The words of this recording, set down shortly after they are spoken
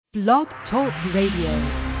Blog Talk Radio.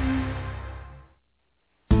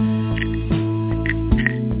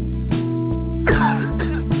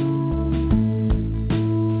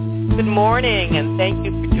 Good morning, and thank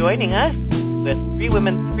you for joining us with Three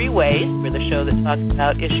Women, Three Ways. We're the show that talks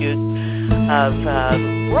about issues of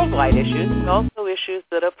worldwide issues, but also issues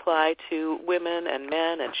that apply to women and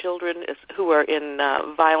men and children who are in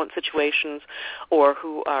violent situations or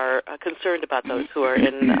who are concerned about those who are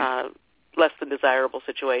in less than desirable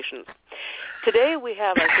situations. Today we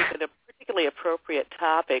have, I think, a particularly appropriate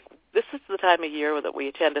topic. This is the time of year that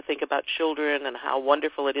we tend to think about children and how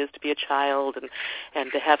wonderful it is to be a child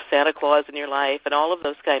and to have Santa Claus in your life and all of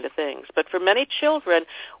those kind of things. But for many children,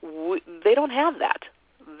 they don't have that.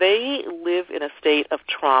 They live in a state of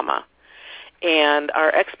trauma. And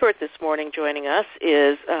our expert this morning joining us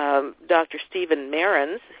is Dr. Stephen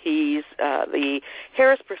Marans. He's the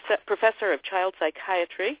Harris Professor of Child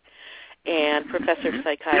Psychiatry and Professor of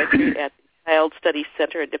Psychiatry at the Child Studies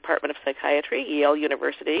Center and Department of Psychiatry, Yale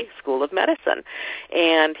University School of Medicine.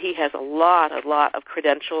 And he has a lot of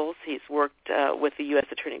credentials. He's worked with the U.S.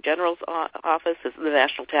 Attorney General's Office as the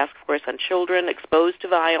National Task Force on Children Exposed to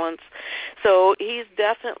Violence. So he's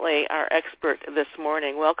definitely our expert this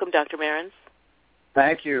morning. Welcome, Dr. Marans.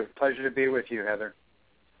 Thank you. Pleasure to be with you, Heather.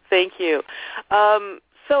 Thank you.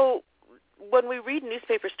 So when we read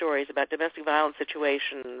newspaper stories about domestic violence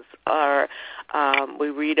situations, or we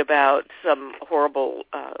read about some horrible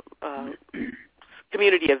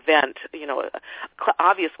community event,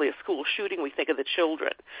 obviously a school shooting, we think of the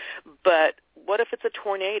children. But what if it's a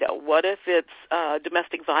tornado? What if it's a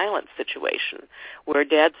domestic violence situation where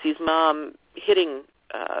dad sees mom hitting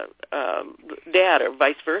dad, or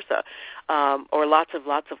vice versa, or lots of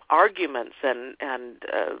arguments and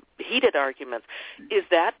heated arguments? Is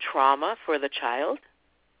that trauma for the child?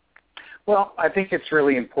 Well, I think it's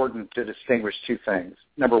really important to distinguish two things.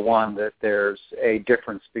 Number one, that there's a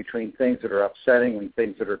difference between things that are upsetting and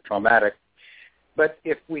things that are traumatic. But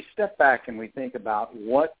if we step back and we think about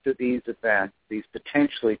what do these events, these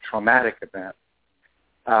potentially traumatic events,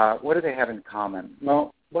 what do they have in common?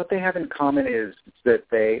 Well, what they have in common is that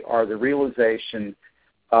they are the realization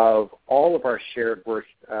of all of our shared worst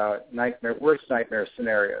nightmare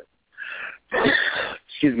scenarios.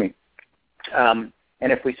 Excuse me. And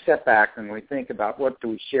if we step back and we think about what do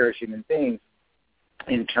we share as human beings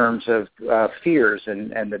in terms of fears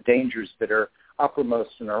and the dangers that are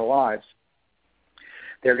uppermost in our lives,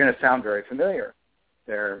 they're going to sound very familiar.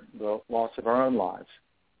 They're the loss of our own lives,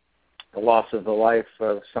 the loss of the life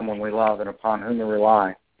of someone we love and upon whom we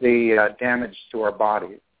rely, the damage to our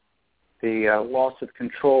bodies, the loss of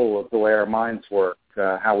control of the way our minds work,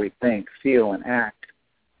 how we think, feel, and act,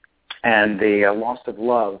 and the loss of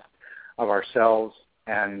love of ourselves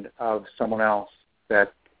and of someone else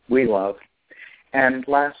that we love. And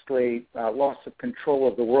lastly, loss of control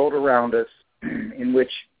of the world around us, in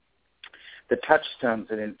which the touchstones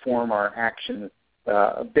that inform our actions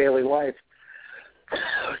of daily life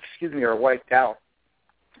are wiped out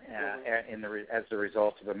as a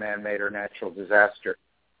result of a man-made or natural disaster.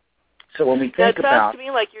 So when we think about... It sounds to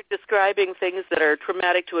me like you're describing things that are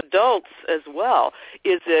traumatic to adults as well.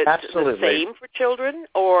 Is it Absolutely. The same for children,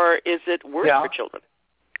 or is it worse for children?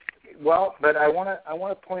 Well, but I want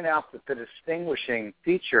to point out that the distinguishing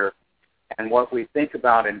feature and what we think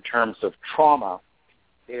about in terms of trauma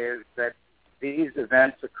is that these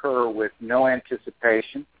events occur with no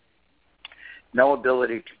anticipation, no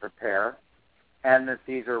ability to prepare, and that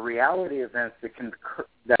these are reality events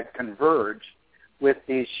that converge with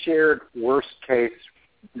these shared worst-case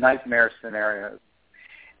nightmare scenarios,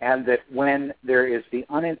 and that when there is the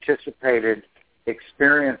unanticipated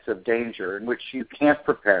experience of danger in which you can't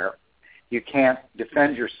prepare, you can't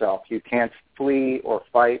defend yourself, you can't flee or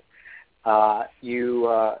fight,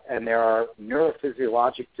 and there are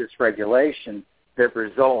neurophysiologic dysregulation that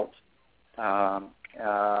result,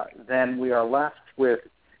 then we are left with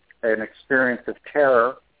an experience of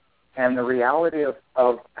terror and the reality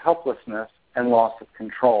of helplessness and loss of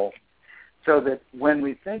control. So that when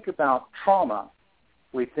we think about trauma,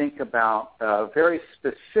 we think about a very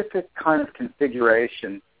specific kind of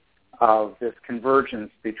configuration of this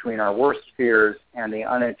convergence between our worst fears and the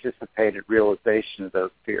unanticipated realization of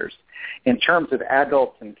those fears. In terms of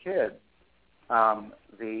adults and kids,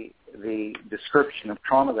 the description of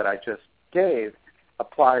trauma that I just gave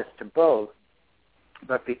applies to both,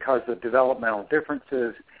 but because of developmental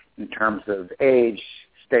differences in terms of age,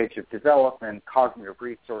 stage of development, cognitive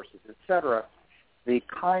resources, etc., the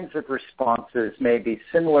kinds of responses may be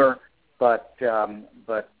similar, but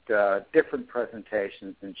different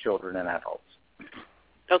presentations in children and adults.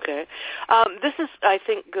 Okay. This is, I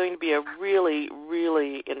think, going to be a really,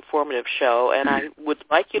 really informative show, and I would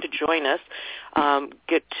like you to join us.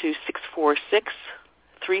 Get to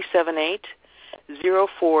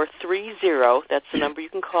 646-378-0430. That's the number you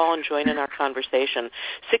can call and join in our conversation.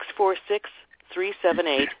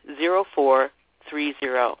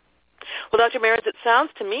 646-378-0430. Well, Dr. Marans, it sounds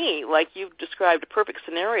to me like you've described a perfect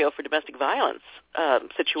scenario for domestic violence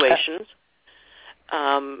situations.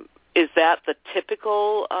 Is that the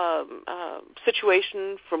typical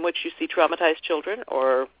situation from which you see traumatized children,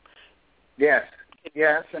 or? Yes,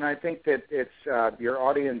 and I think that it's your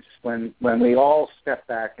audience, when we all step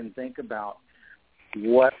back and think about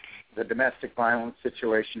what the domestic violence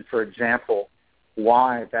situation, for example,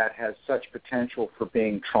 why that has such potential for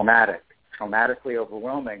being traumatically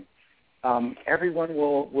overwhelming, everyone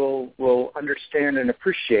will understand and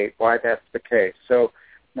appreciate why that's the case. So,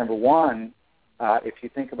 number one, if you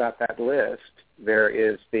think about that list, there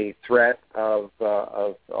is the threat of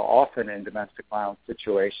often in domestic violence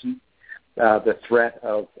situations, the threat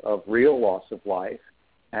of real loss of life,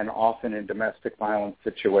 and often in domestic violence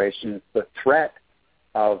situations, the threat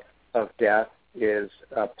of death is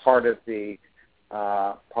part of the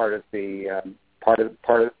violence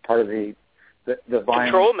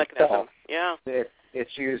control mechanism. Itself. Yeah,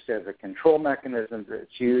 it's used as a control mechanism.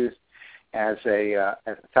 It's used as a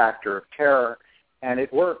factor of terror, and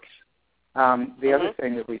it works. The other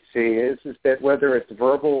thing that we see is that whether it's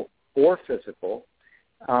verbal or physical,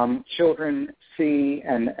 children see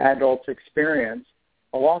and adults experience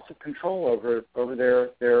a loss of control over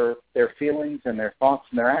their feelings and their thoughts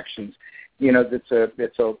and their actions. You know,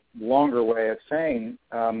 it's a longer way of saying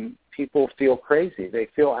people feel crazy. They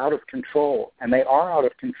feel out of control, and they are out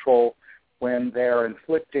of control when they are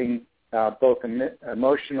inflicting both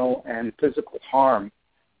emotional and physical harm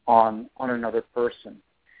on another person.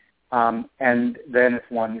 And then if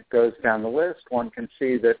one goes down the list, one can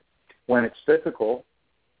see that when it's physical,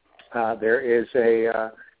 there is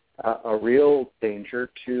a real danger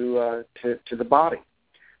to the body.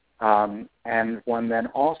 And one then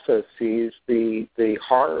also sees the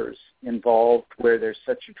horrors involved where there's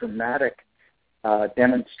such a dramatic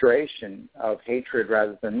demonstration of hatred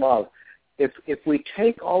rather than love. If we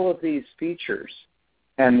take all of these features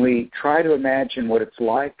and we try to imagine what it's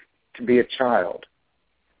like to be a child,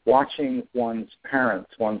 watching one's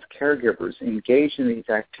parents, one's caregivers engage in these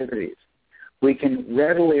activities, we can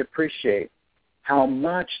readily appreciate how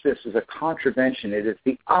much this is a contravention. It is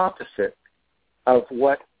the opposite of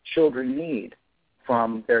what children need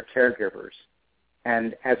from their caregivers.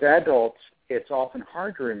 And as adults, it's often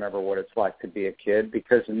hard to remember what it's like to be a kid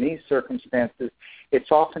because in these circumstances,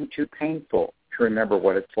 it's often too painful to remember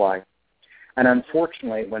what it's like. And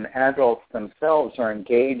unfortunately, when adults themselves are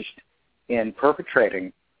engaged in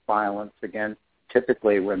perpetrating violence against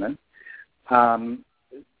typically women,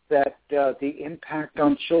 that the impact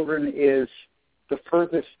on children is the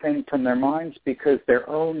furthest thing from their minds because their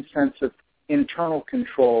own sense of internal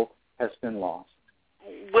control has been lost.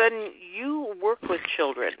 When you work with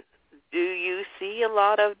children, do you see a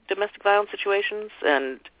lot of domestic violence situations?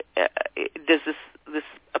 And does this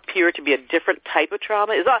appear to be a different type of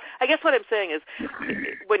trauma? I guess what I'm saying is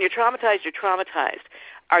when you're traumatized, you're traumatized.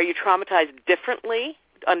 Are you traumatized differently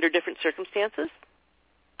under different circumstances?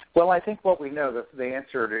 Well, I think what we know, the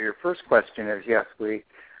answer to your first question is yes.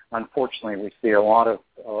 Unfortunately, we see a lot of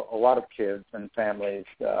kids and families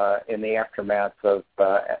in the aftermath of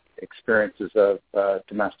experiences of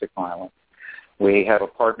domestic violence. We have a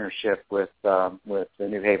partnership with the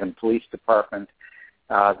New Haven Police Department.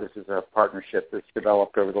 This is a partnership that's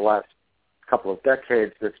developed over the last couple of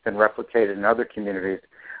decades that's been replicated in other communities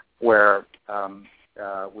where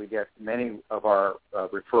we get many of our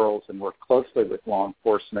referrals and work closely with law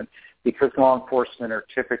enforcement because law enforcement are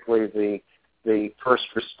typically the first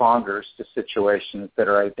responders to situations that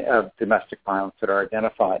are of domestic violence that are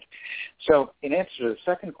identified. So in answer to the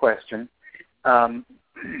second question,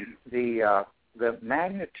 the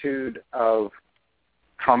magnitude of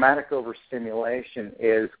traumatic overstimulation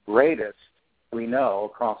is greatest, we know,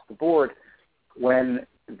 across the board when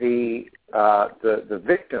the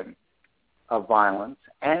victim of violence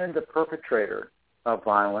and the perpetrator of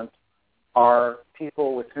violence are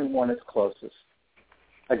people with whom one is closest.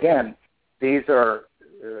 Again, these are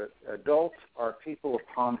adults are people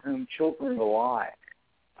upon whom children rely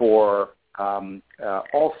for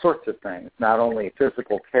all sorts of things, not only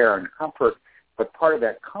physical care and comfort, but part of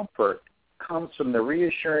that comfort comes from the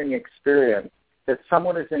reassuring experience that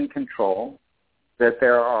someone is in control, that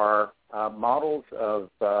there are models of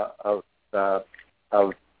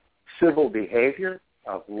civil behavior,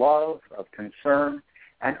 of love, of concern,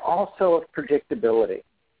 and also of predictability.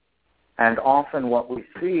 And often what we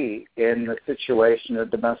see in the situation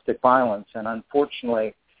of domestic violence, and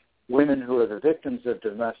unfortunately women who are the victims of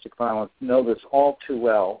domestic violence know this all too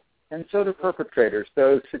well, and so do perpetrators,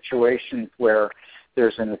 those situations where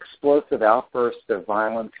there's an explosive outburst of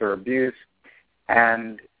violence or abuse,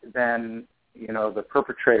 and then, the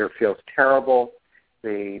perpetrator feels terrible.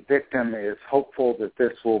 The victim is hopeful that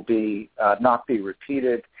this will not be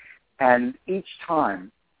repeated. And each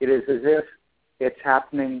time it is as if it's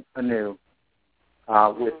happening anew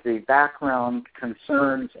with the background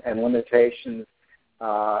concerns and limitations,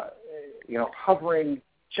 hovering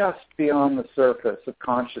just beyond the surface of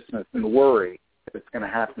consciousness and worry that it's going to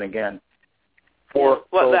happen again.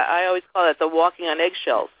 I always call it the walking on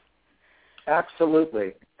eggshells.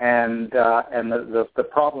 Absolutely. And the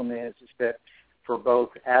problem is that for both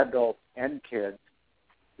adults and kids,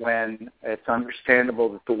 when it's understandable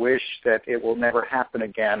that the wish that it will never happen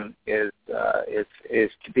again is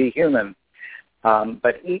to be human.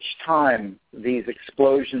 But each time these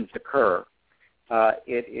explosions occur,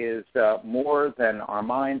 it is more than our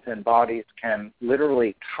minds and bodies can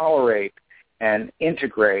literally tolerate and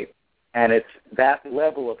integrate, and it's that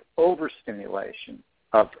level of overstimulation,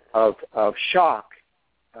 of shock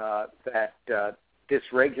that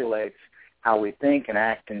dysregulates how we think and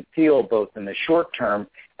act and feel both in the short term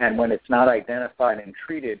and when it's not identified and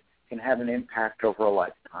treated can have an impact over a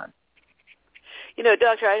lifetime.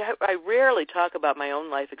 Doctor, I rarely talk about my own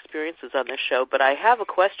life experiences on this show, but I have a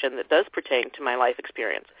question that does pertain to my life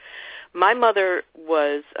experience. My mother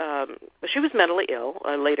she was mentally ill.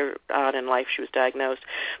 Later on in life she was diagnosed,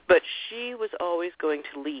 but she was always going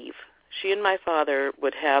to leave. She and my father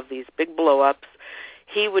would have these big blow-ups.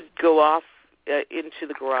 He would go off into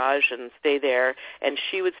the garage and stay there, and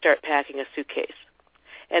she would start packing a suitcase.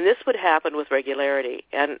 And this would happen with regularity.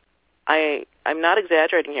 And I'm not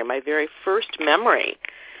exaggerating here. My very first memory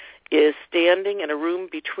is standing in a room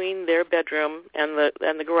between their bedroom and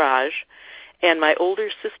the garage, and my older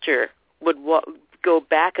sister would go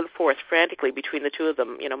back and forth frantically between the two of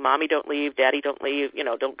them. Mommy, don't leave. Daddy, don't leave.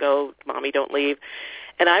 Don't go. Mommy, don't leave.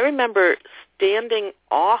 And I remember standing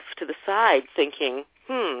off to the side thinking,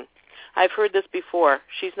 I've heard this before.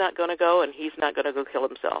 She's not going to go, and he's not going to go kill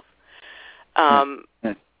himself. And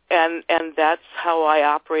that's how I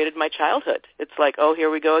operated my childhood. It's like, oh, here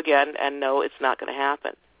we go again, and no, it's not going to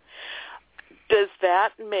happen. Does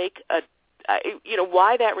that make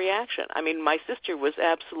why that reaction? I mean, my sister was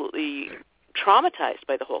absolutely traumatized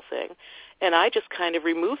by the whole thing, and I just kind of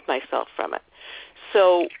removed myself from it.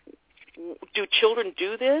 So do children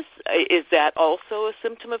do this? Is that also a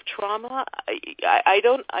symptom of trauma? I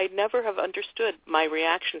never have understood my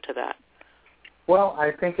reaction to that. Well,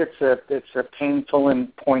 I think it's a painful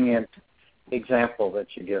and poignant example that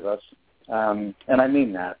you give us, and I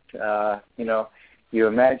mean that. You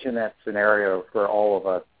imagine that scenario for all of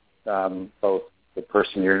us, both the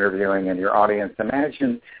person you're interviewing and your audience.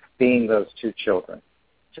 Imagine being those two children.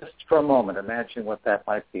 Just for a moment, imagine what that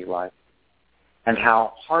might be like, and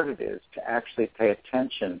how hard it is to actually pay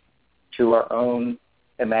attention to our own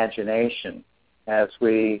imagination as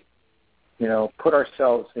we put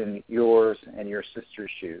ourselves in yours and your sister's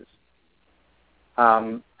shoes.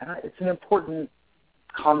 And it's an important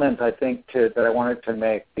comment, I think, that I wanted to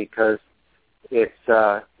make because it's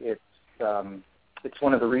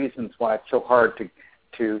one of the reasons why it's so hard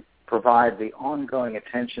to provide the ongoing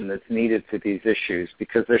attention that's needed to these issues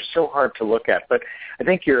because they're so hard to look at. But I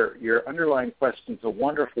think your underlying question is a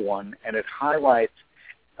wonderful one, and it highlights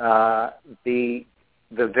the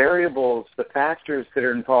variables, the factors that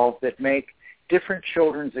are involved that make different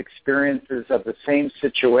children's experiences of the same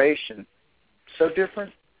situation so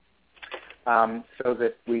different, so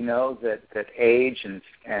that we know that age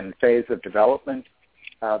and phase of development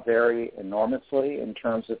vary enormously in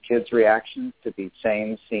terms of kids' reactions to the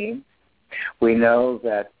same scene. We know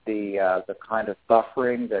that the kind of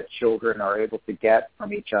buffering that children are able to get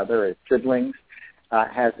from each other as siblings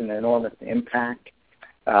has an enormous impact.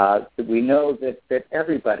 We know that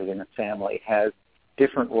everybody in a family has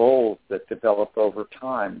different roles that develop over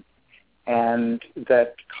time, and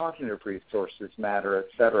that cognitive resources matter, et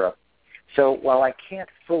cetera. So while I can't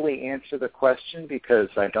fully answer the question because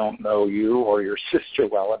I don't know you or your sister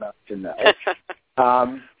well enough to know,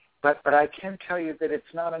 but I can tell you that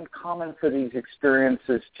it's not uncommon for these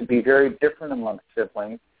experiences to be very different amongst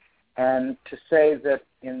siblings, and to say that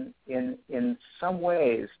in some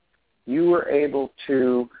ways you were able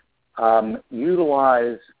to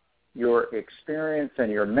utilize your experience and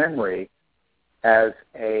your memory as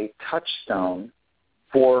a touchstone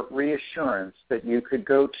for reassurance that you could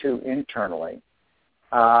go to internally,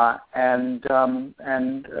 and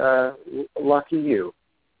lucky you.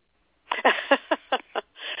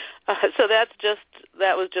 So that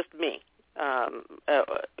was just me.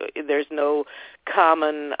 There's no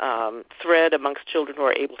common thread amongst children who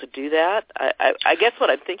are able to do that. I guess what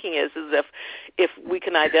I'm thinking is if we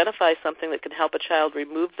can identify something that can help a child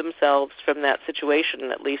remove themselves from that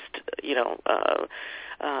situation, at least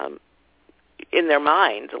in their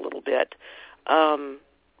minds a little bit,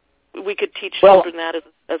 we could teach children that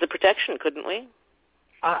as a protection, couldn't we?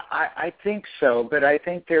 I think so, but I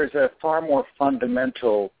think there's a far more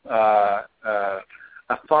fundamental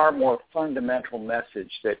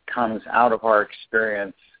message that comes out of our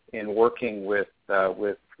experience in working with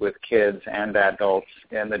kids and adults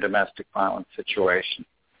in the domestic violence situation.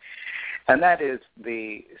 And that is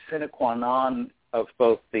the sine qua non of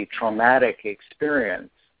both the traumatic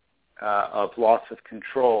experience of loss of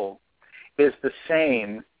control is the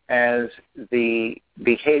same as the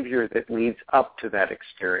behavior that leads up to that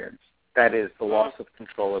experience. That is the loss of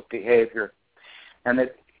control of behavior. And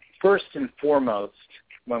that first and foremost,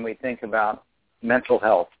 when we think about mental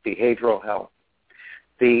health, behavioral health,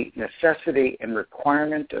 the necessity and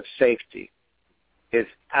requirement of safety is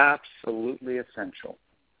absolutely essential,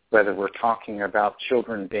 whether we're talking about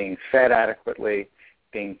children being fed adequately,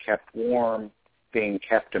 being kept warm, being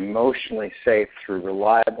kept emotionally safe through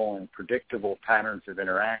reliable and predictable patterns of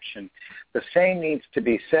interaction. The same needs to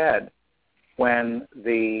be said when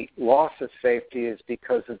the loss of safety is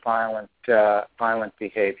because of violent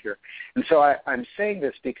behavior. And so I'm saying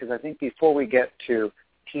this because I think before we get to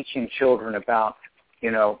teaching children about,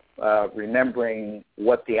 remembering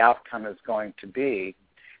what the outcome is going to be,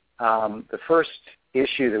 the first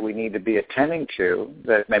issue that we need to be attending to,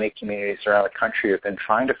 that many communities around the country have been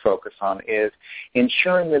trying to focus on, is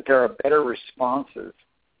ensuring that there are better responses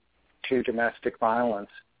to domestic violence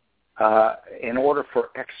in order for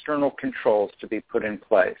external controls to be put in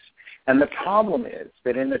place. And the problem is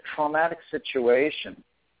that in the traumatic situation,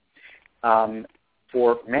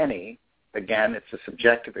 for many, again, it's a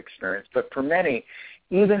subjective experience, but for many,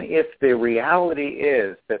 even if the reality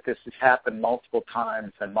is that this has happened multiple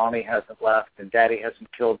times and mommy hasn't left and daddy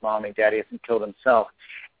hasn't killed mommy, daddy hasn't killed himself,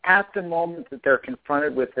 at the moment that they're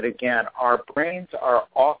confronted with it again, our brains are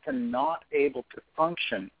often not able to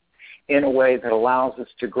function in a way that allows us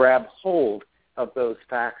to grab hold of those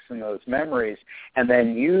facts and those memories and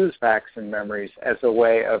then use facts and memories as a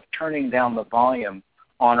way of turning down the volume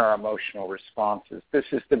on our emotional responses. This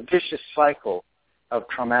is the vicious cycle of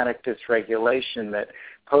traumatic dysregulation that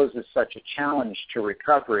poses such a challenge to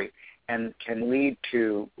recovery and can lead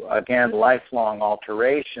to, again, lifelong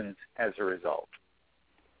alterations as a result.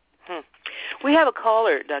 We have a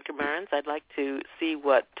caller, Dr. Marans. I'd like to see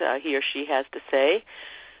what he or she has to say.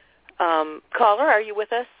 Caller, are you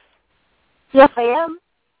with us? Yes, I am.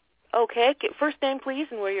 Okay. First name, please,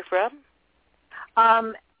 and where you're from.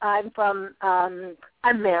 I'm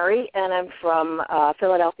Mary, and I'm from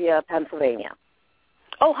Philadelphia, Pennsylvania.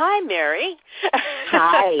 Oh, hi, Mary.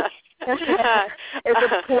 Hi. It's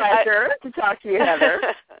a pleasure to talk to you, Heather.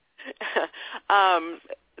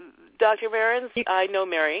 Dr. Marans, I know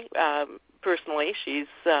Mary personally. She's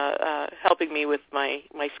helping me with my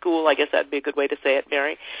school. I guess that'd be a good way to say it,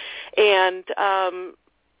 Mary. And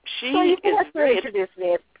she so you can is actually introduce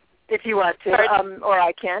me if you want to, or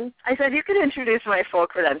I can. I said you can introduce my full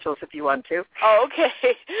credentials if you want to. Oh,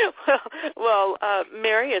 okay. Well,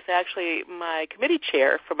 Mary is actually my committee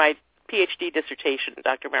chair for my PhD dissertation,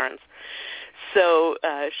 Dr. Marans. So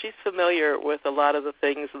she's familiar with a lot of the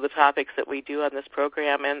things and the topics that we do on this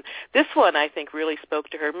program. And this one, I think, really spoke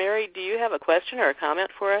to her. Mary, do you have a question or a comment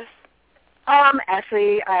for us?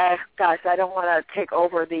 Actually, gosh, I don't want to take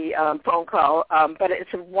over the phone call, but it's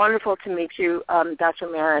wonderful to meet you, Dr.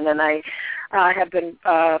 Marin, and I have been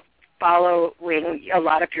following a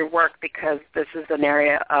lot of your work because this is an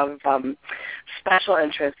area of special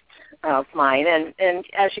interest of mine. And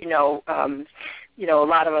as you know, a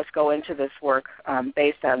lot of us go into this work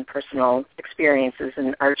based on personal experiences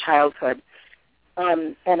in our childhood.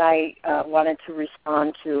 And I wanted to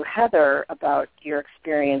respond to Heather about your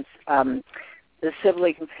experience, the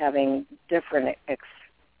siblings having different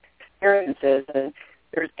experiences. And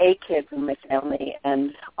there's 8 kids in my family,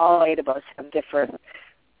 and all 8 of us have different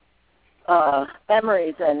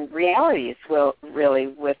memories and realities, really,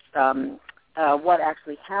 with what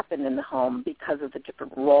actually happened in the home because of the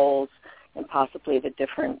different roles and possibly the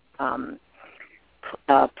different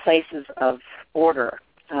places of order.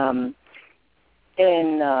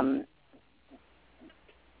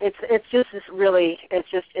 It's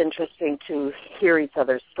just interesting to hear each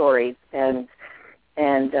other's stories and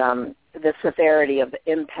the severity of the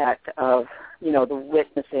impact of the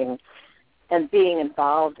witnessing and being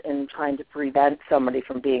involved in trying to prevent somebody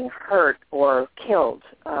from being hurt or killed,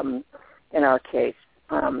 in our case.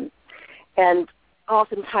 And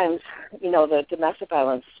oftentimes, the domestic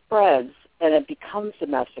violence spreads and it becomes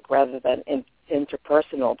domestic rather than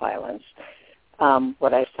interpersonal violence.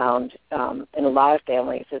 What I found in a lot of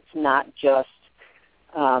families, it's not just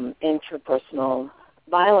interpersonal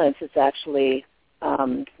violence. It's actually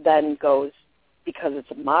then goes, because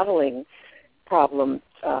it's a modeling problem,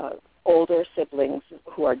 older siblings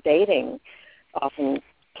who are dating often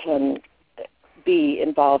can be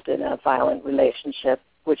involved in a violent relationship,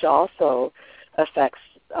 which also affects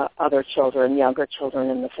other children, younger children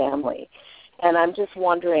in the family. And I'm just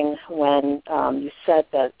wondering, when you said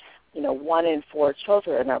that 1 in 4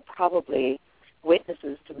 children are probably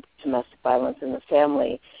witnesses to domestic violence in the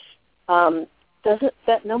family,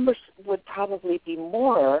 that number would probably be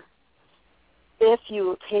more if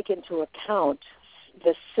you take into account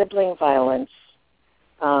the sibling violence,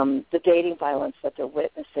 the dating violence that they're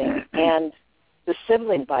witnessing, and the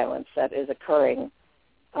sibling violence that is occurring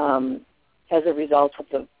as a result of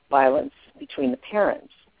the violence between the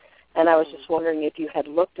parents. And I was just wondering if you had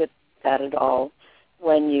looked at that at all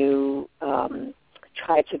when you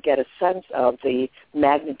tried to get a sense of the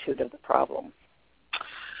magnitude of the problem.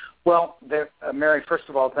 Well, Mary, first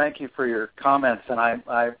of all, thank you for your comments, and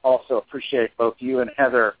I also appreciate both you and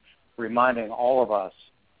Heather reminding all of us.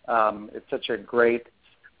 It's such a great,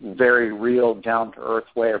 very real, down-to-earth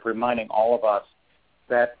way of reminding all of us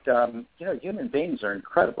that human beings are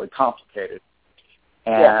incredibly complicated,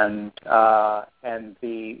 and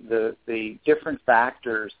the different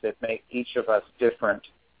factors that make each of us different,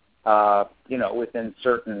 within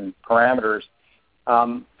certain parameters,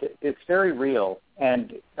 it's very real.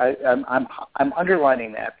 And I'm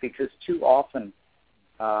underlining that because too often,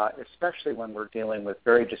 especially when we're dealing with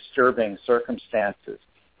very disturbing circumstances,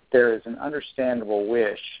 there is an understandable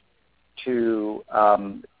wish to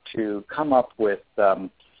come up with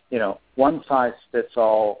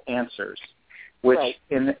one-size-fits-all answers, which right.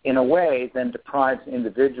 in a way then deprives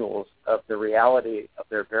individuals of the reality of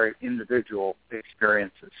their very individual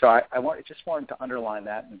experiences. So I just wanted to underline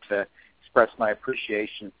that and to express my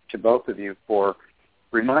appreciation to both of you for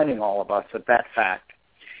reminding all of us of that fact.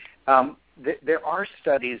 There are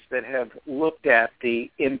studies that have looked at the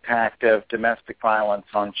impact of domestic violence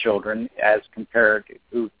on children as compared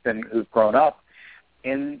to who've grown up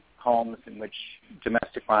in homes in which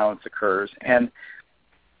domestic violence occurs and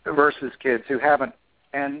versus kids who haven't.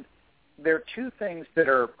 And there are two things that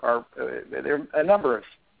there are a number of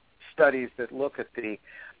studies that look at the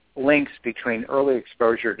links between early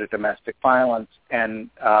exposure to domestic violence and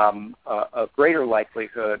a greater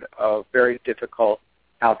likelihood of very difficult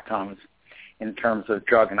outcomes in terms of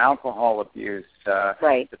drug and alcohol abuse,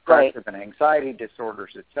 depressive and anxiety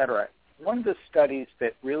disorders, et cetera. One of the studies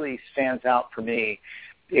that really stands out for me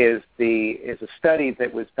is a study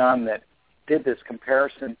that was done that did this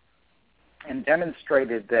comparison and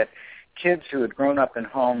demonstrated that kids who had grown up in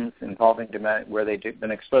homes involving where they'd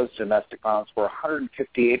been exposed to domestic violence were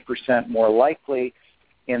 158% more likely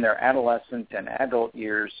in their adolescent and adult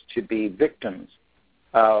years to be victims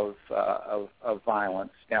of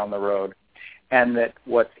violence down the road. And that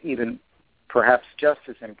what's even perhaps just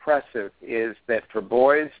as impressive is that for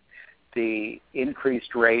boys, the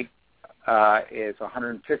increased rate is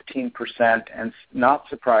 115%, and not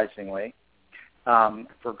surprisingly,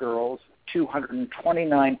 for girls,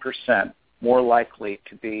 229% more likely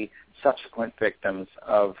to be subsequent victims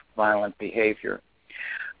of violent behavior.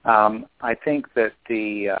 I think that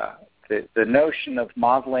the notion of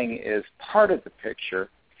modeling is part of the picture,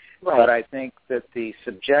 but I think that the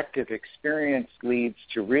subjective experience leads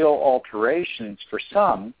to real alterations for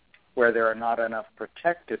some, where there are not enough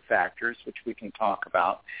protective factors, which we can talk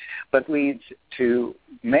about, but leads to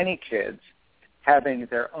many kids having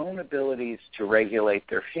their own abilities to regulate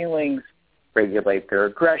their feelings, regulate their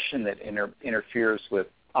aggression that interferes with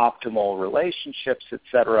optimal relationships, et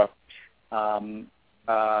cetera, and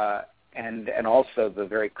also the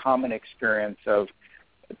very common experience of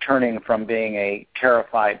turning from being a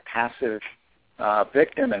terrified, passive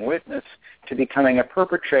victim and witness to becoming a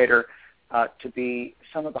perpetrator to be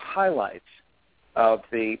some of the highlights of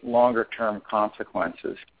the longer-term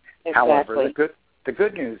consequences. Exactly. However, the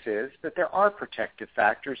good news is that there are protective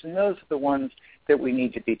factors, and those are the ones that we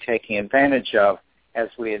need to be taking advantage of as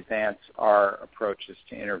we advance our approaches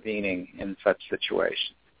to intervening in such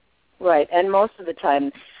situations. Right, and most of the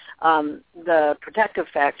time, the protective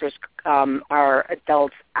factors are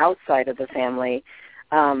adults outside of the family,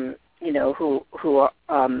 who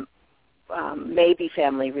may be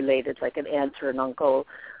family related, like an aunt or an uncle,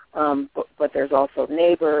 but there's also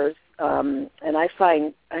neighbors, and I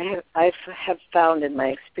have found in my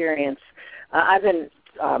experience, I've been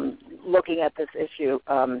looking at this issue,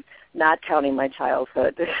 not counting my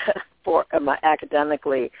childhood for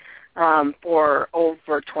academically, for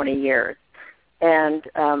over 20 years. And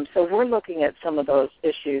so we're looking at some of those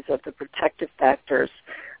issues of the protective factors,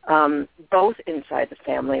 both inside the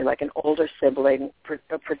family, like an older sibling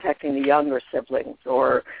protecting the younger siblings,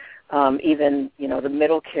 or even, the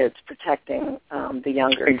middle kids protecting the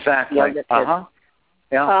younger kids. Uh-huh.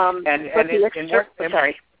 Yeah.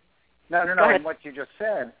 Sorry. No. And what you just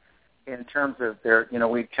said, in terms of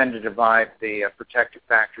we tend to divide the protective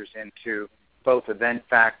factors into both event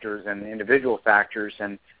factors and individual factors,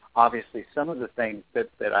 and obviously some of the things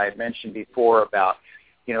that I had mentioned before about,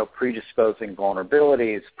 predisposing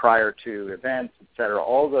vulnerabilities prior to events, et cetera,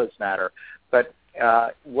 all those matter. But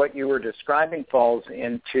what you were describing falls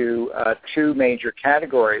into two major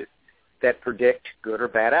categories that predict good or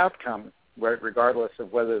bad outcomes, regardless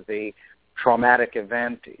of whether the traumatic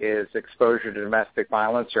event is exposure to domestic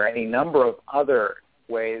violence or any number of other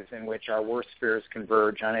ways in which our worst fears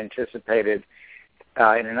converge unanticipated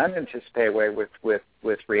in an unanticipated way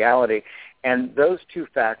with reality. And those two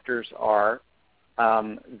factors are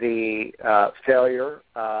the failure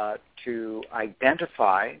to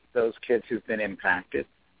identify those kids who've been impacted,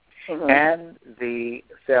 and the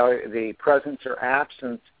presence or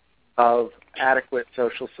absence of adequate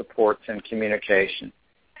social supports and communication.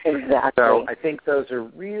 Exactly. So I think those are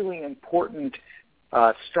really important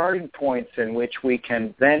starting points in which we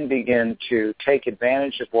can then begin to take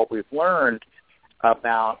advantage of what we've learned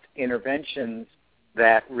about interventions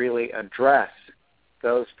that really address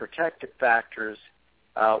those protective factors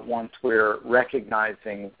once we're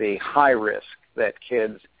recognizing the high risk that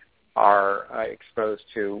kids are exposed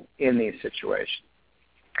to in these situations.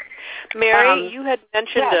 Mary, you had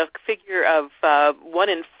mentioned a figure of 1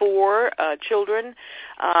 in 4 children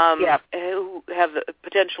who have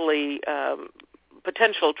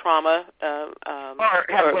potential trauma. Or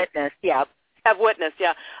have witnessed, Have witnessed,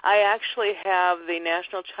 I actually have the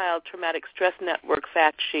National Child Traumatic Stress Network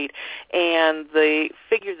fact sheet, and the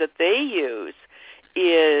figure that they use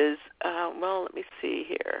is, let me see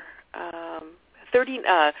here, 13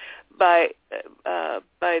 by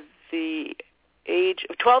the age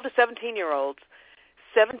of 12 to 17-year-olds,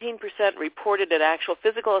 17% reported an actual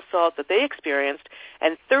physical assault that they experienced,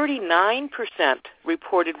 and 39%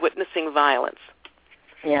 reported witnessing violence.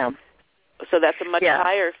 Yeah. So that's a much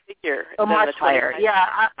higher figure. Much higher.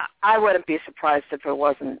 Yeah, I wouldn't be surprised if it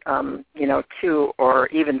wasn't, 2 or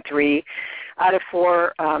even 3 out of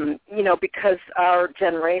 4, because our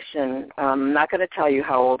generation, I'm not going to tell you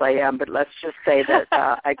how old I am, but let's just say that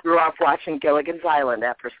I grew up watching Gilligan's Island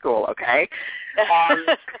after school, okay? And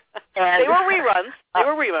they were reruns.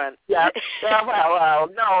 Yeah. Well,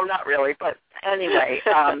 no, not really, but anyway,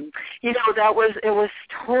 it was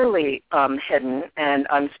totally hidden and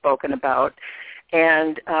unspoken about,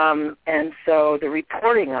 and so the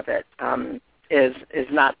reporting of it is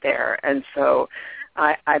not there, and so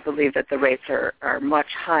I believe that the rates are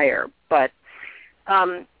much higher. But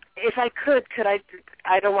if I could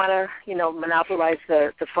I don't want to monopolize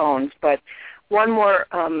the phones, but one more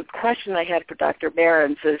question I had for Dr.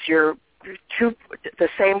 Marans is the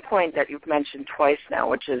same point that you've mentioned twice now,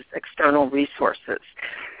 which is external resources.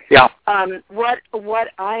 Yeah. What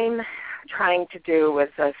I'm trying to do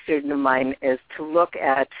with a student of mine is to look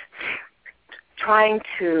at trying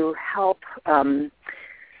to help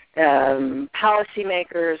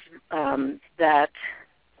policymakers that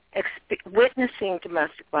witnessing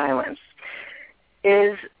domestic violence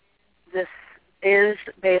is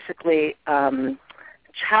basically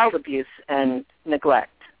child abuse and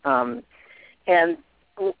neglect, and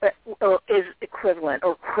is equivalent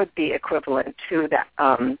or could be equivalent to that,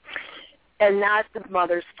 and not the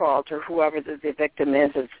mother's fault or whoever the victim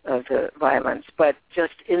is of the violence, but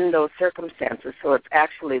just in those circumstances. So it's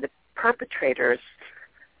actually the perpetrator's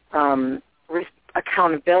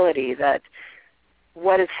accountability that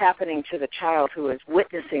what is happening to the child who is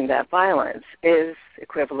witnessing that violence is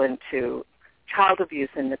equivalent to child abuse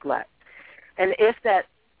and neglect. And if that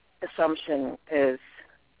assumption is,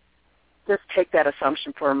 just take that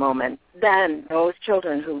assumption for a moment, then those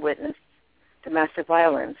children who witness domestic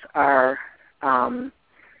violence are,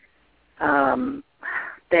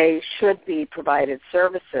 they should be provided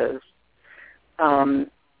services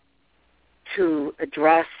to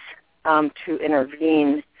address, to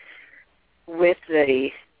intervene with the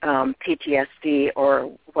PTSD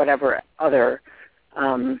or whatever other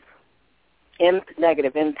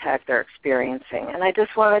negative impact they're experiencing. And I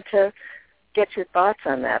just wanted to get your thoughts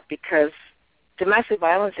on that, because domestic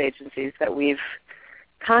violence agencies that we've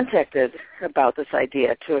contacted about this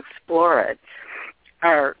idea to explore it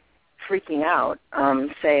are freaking out,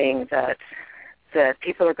 saying that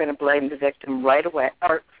people are going to blame the victim right away,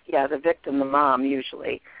 or the victim, the mom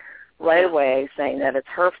usually, right away, saying that it's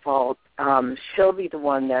her fault. She'll be the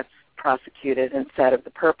one that's prosecuted instead of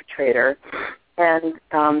the perpetrator. And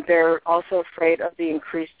they're also afraid of the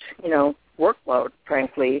increased, workload,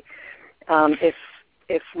 frankly, if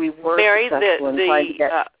we were successful in trying to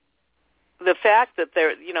get... The fact that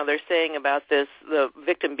they're saying about this, the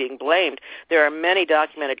victim being blamed, there are many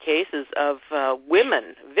documented cases of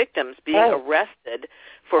women, victims, being arrested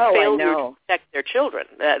for failure to protect their children.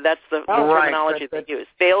 That's the terminology they use,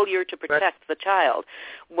 failure to protect the child,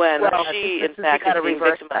 when she, in fact, is being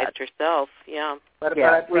victimized herself. Yeah. But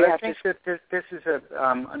I think that this is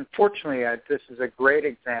unfortunately, this is a great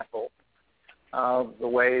example of the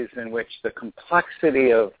ways in which the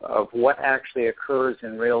complexity of what actually occurs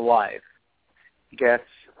in real life gets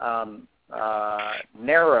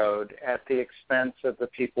narrowed at the expense of the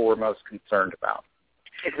people we're most concerned about.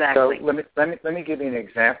 Exactly. So let me give you an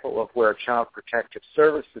example of where Child Protective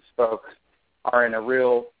Services folks are in a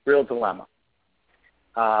real dilemma,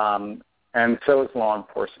 and so is law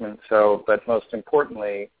enforcement. But most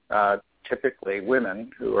importantly, typically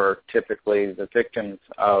women who are typically the victims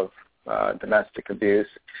of domestic abuse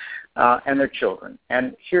and their children.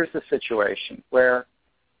 And here's the situation where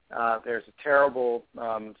there's a terrible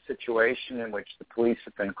situation in which the police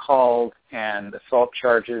have been called and assault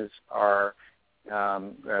charges are,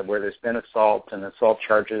 where there's been assault, and assault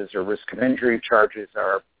charges or risk of injury charges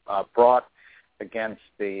are brought against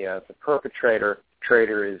the perpetrator.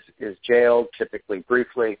 Perpetrator is jailed, typically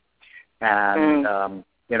briefly, and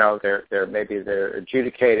they're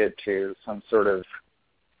adjudicated to some sort of,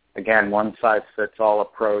 again, one-size-fits-all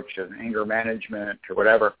approach of anger management or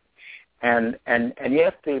whatever. And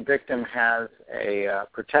yet the victim has a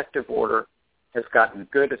protective order, has gotten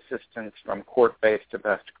good assistance from court-based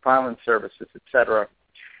domestic violence services, et cetera.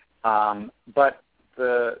 But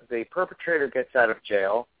the perpetrator gets out of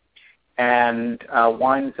jail and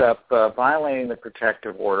winds up violating the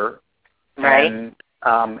protective order, right? And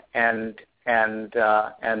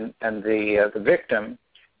the victim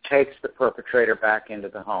takes the perpetrator back into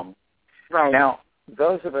the home. Right. Now,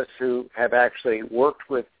 those of us who have actually worked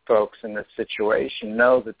with folks in this situation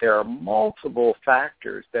know that there are multiple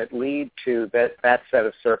factors that lead to that set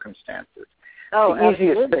of circumstances. Oh,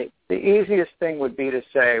 absolutely. The easiest thing would be to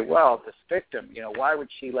say, well, this victim, why would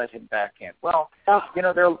she let him back in? Well,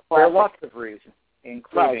 there are lots of reasons,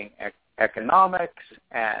 including economics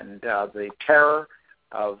and the terror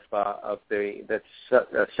of the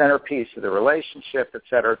centerpiece of the relationship, et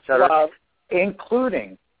cetera,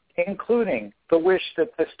 including the wish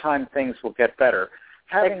that this time things will get better.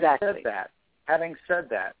 Having said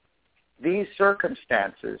that, these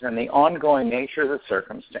circumstances and the ongoing nature of the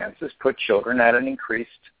circumstances put children at an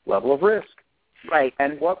increased level of risk. Right.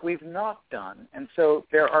 And what we've not done, and so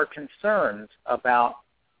there are concerns about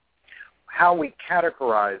how we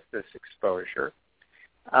categorize this exposure,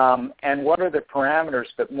 and what are the parameters,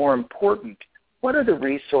 but more important, what are the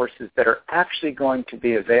resources that are actually going to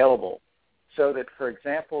be available so that, for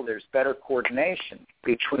example, there's better coordination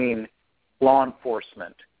between law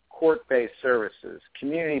enforcement, court-based services,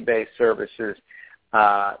 community-based services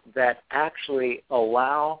that actually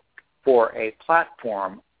allow for a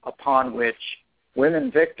platform upon which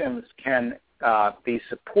women victims can be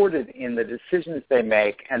supported in the decisions they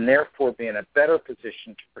make and therefore be in a better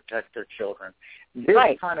position to protect their children. This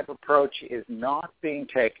kind of approach is not being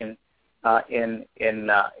taken in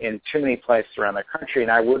too many places around the country,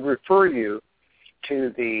 and I would refer you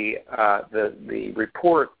to the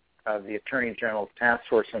report of the Attorney General's Task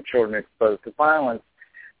Force on Children Exposed to Violence,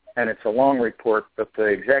 and it's a long report, but the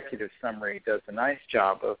executive summary does a nice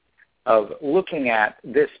job of looking at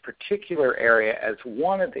this particular area as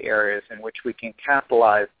one of the areas in which we can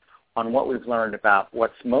capitalize on what we've learned about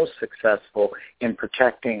what's most successful in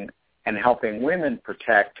protecting and helping women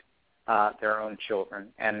protect their own children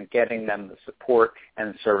and getting them the support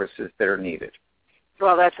and services that are needed.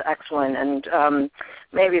 Well, that's excellent, and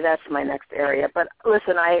maybe that's my next area. But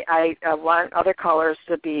listen, I want other callers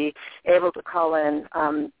to be able to call in.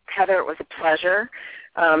 Heather, it was a pleasure.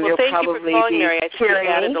 Well, thank you for calling, Mary. I think you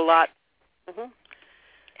added a lot. Mm-hmm.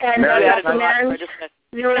 And Marans,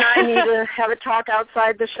 you and I need to have a talk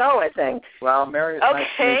outside the show, I think. Well, Mary, it's nice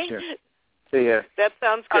to meet you. See you. That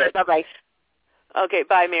sounds good. Right, bye-bye. Okay,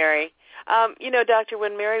 bye, Mary. Doctor,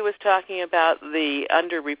 when Mary was talking about the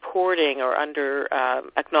under-reporting or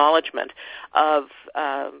under-acknowledgement of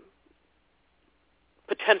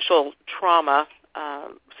potential trauma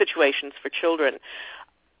situations for children,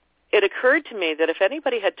 it occurred to me that if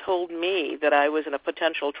anybody had told me that I was in a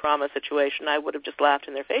potential trauma situation, I would have just laughed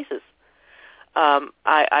in their faces.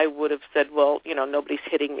 I would have said, well, nobody's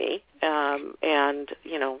hitting me, and,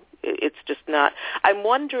 it's just not. I'm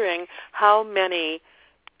wondering how many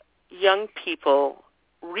young people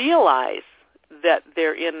realize that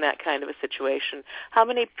they're in that kind of a situation. How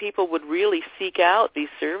many people would really seek out these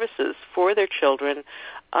services for their children?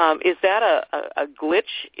 Is that a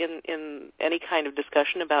glitch in any kind of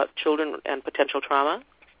discussion about children and potential trauma?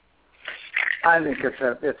 I think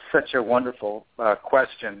it's such a wonderful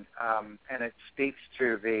question, and it speaks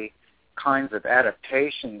to the kinds of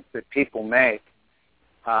adaptations that people make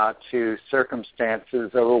to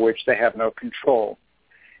circumstances over which they have no control.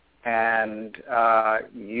 And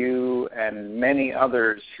you and many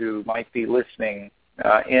others who might be listening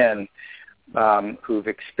who've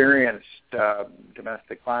experienced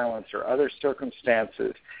domestic violence or other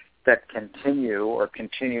circumstances that continue or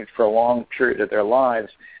continued for a long period of their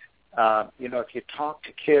lives, if you talk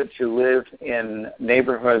to kids who live in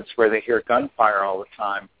neighborhoods where they hear gunfire all the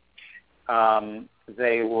time,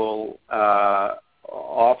 they will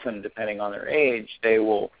often, depending on their age, they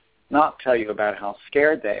will not tell you about how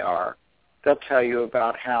scared they are. They'll tell you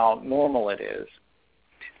about how normal it is.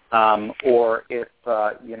 Or if,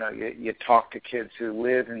 you talk to kids who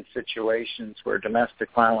live in situations where domestic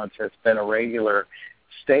violence has been a regular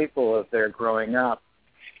staple of their growing up,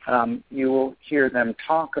 you will hear them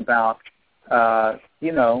talk about, that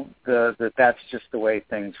that's just the way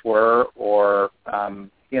things were, or,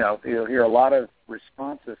 you'll hear a lot of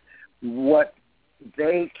responses. What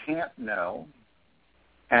they can't know,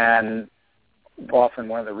 and often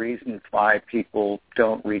one of the reasons why people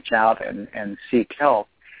don't reach out and seek help,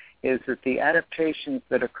 is that the adaptations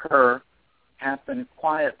that occur happen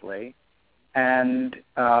quietly, and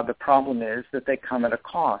the problem is that they come at a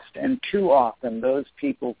cost. And too often those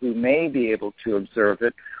people who may be able to observe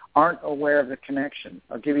it aren't aware of the connection.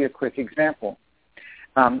 I'll give you a quick example.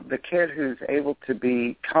 The kid who's able to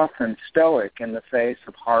be tough and stoic in the face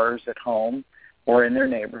of horrors at home or in their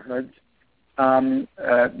neighborhoods,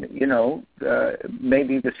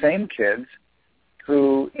 maybe the same kids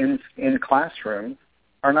who in classrooms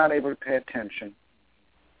are not able to pay attention,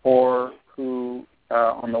 or who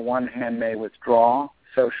on the one hand may withdraw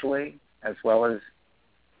socially as well as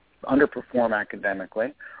underperform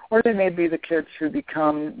academically, or they may be the kids who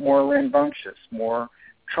become more rambunctious, more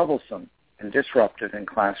troublesome and disruptive in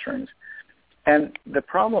classrooms. And the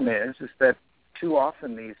problem is that too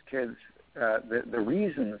often these kids, the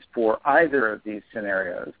reasons for either of these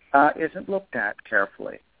scenarios isn't looked at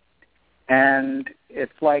carefully. And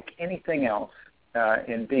it's like anything else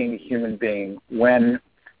in being a human being. When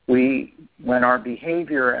our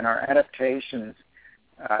behavior and our adaptations,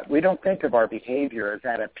 we don't think of our behavior as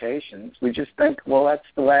adaptations. We just think, well, that's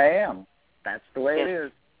the way I am. That's the way it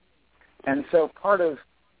is. And so part of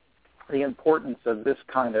the importance of this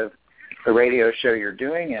kind of the radio show you're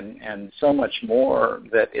doing and so much more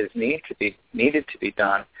that is needed to be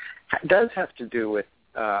done does have to do with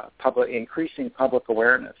increasing public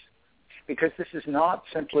awareness, because this is not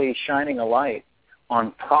simply shining a light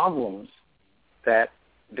on problems that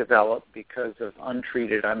develop because of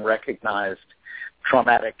untreated, unrecognized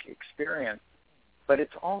traumatic experience, but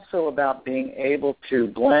it's also about being able to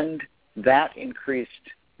blend that increased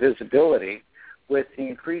visibility with the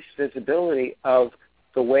increased visibility of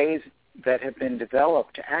the ways that have been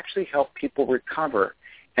developed to actually help people recover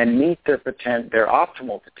and meet their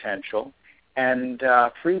optimal potential and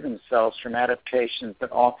free themselves from adaptations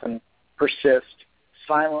that often persist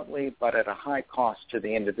silently but at a high cost to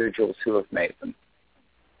the individuals who have made them.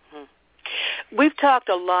 We've talked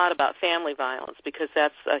a lot about family violence because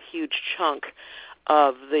that's a huge chunk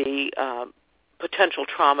of the potential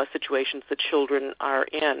trauma situations that children are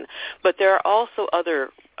in. But there are also other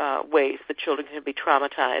ways that children can be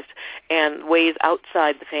traumatized and ways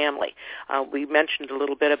outside the family. We mentioned a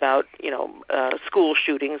little bit about, school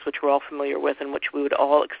shootings, which we're all familiar with and which we would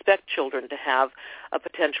all expect children to have a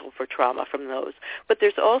potential for trauma from those. But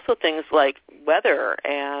there's also things like weather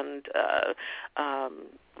and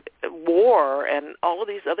war and all of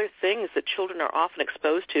these other things that children are often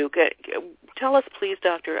exposed to. Tell us, please,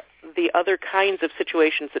 Doctor, the other kinds of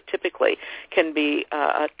situations that typically can be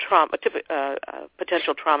a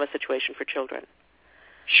potential trauma situation for children.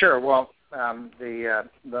 Sure. Well, one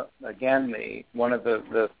of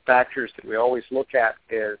the factors that we always look at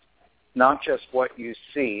is not just what you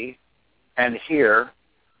see and hear,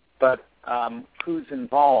 but who's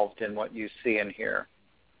involved in what you see and hear.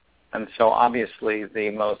 And so obviously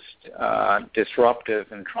the most disruptive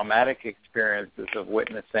and traumatic experiences of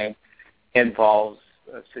witnessing involves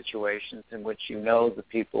situations in which you know the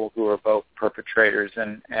people who are both perpetrators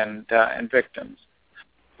and victims.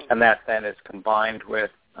 And that then is combined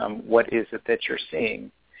with what is it that you're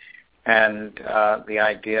seeing. And the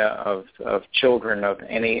idea of children of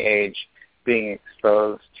any age being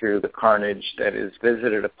exposed to the carnage that is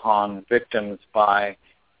visited upon victims by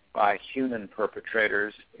human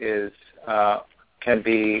perpetrators can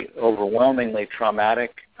be overwhelmingly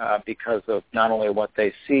traumatic because of not only what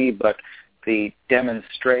they see, but the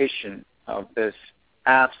demonstration of this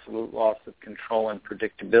absolute loss of control and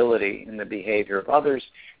predictability in the behavior of others,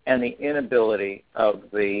 and the inability of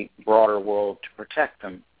the broader world to protect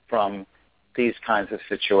them from these kinds of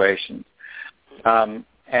situations.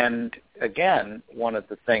 And again, one of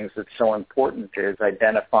the things that's so important is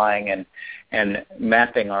identifying and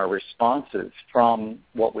mapping our responses from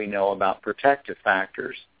what we know about protective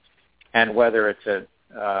factors, and whether it's a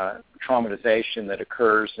traumatization that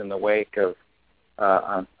occurs in the wake of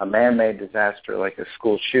a man-made disaster like a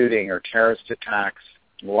school shooting or terrorist attacks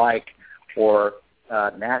or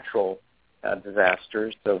natural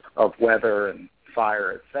disasters of weather and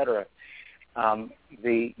fire, etc.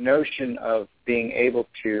 The notion of being able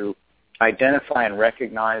to identify and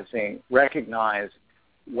recognize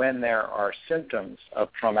when there are symptoms of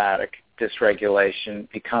traumatic dysregulation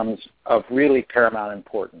becomes of really paramount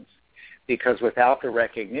importance, because without the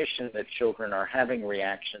recognition that children are having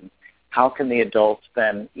reactions, how can the adults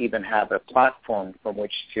then even have a platform from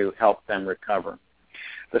which to help them recover?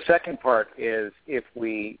 The second part is, if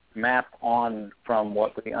we map on from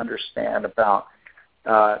what we understand about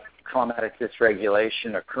traumatic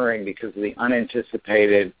dysregulation occurring because of the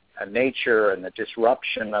unanticipated nature and the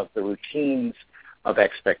disruption of the routines of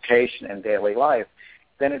expectation in daily life,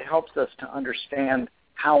 then it helps us to understand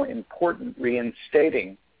how important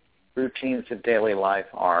reinstating routines of daily life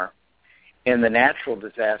are. In the natural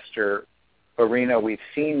disaster arena, we've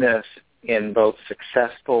seen this in both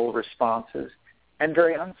successful responses and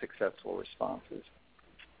very unsuccessful responses.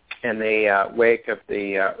 In the wake of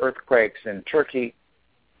the earthquakes in Turkey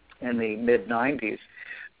in the mid-90s,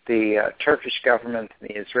 the Turkish government and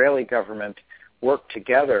the Israeli government worked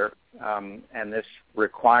together, and this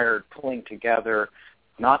required pulling together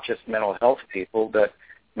not just mental health people, but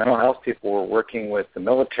mental health people were working with the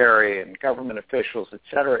military and government officials, et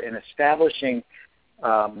cetera, in establishing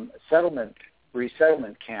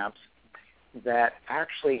resettlement camps that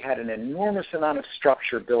actually had an enormous amount of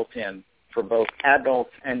structure built in for both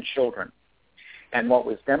adults and children. And what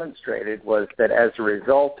was demonstrated was that as a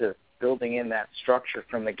result of building in that structure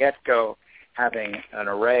from the get-go, having an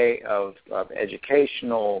array of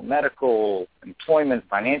educational, medical, employment,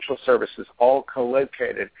 financial services all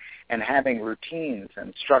co-located, and having routines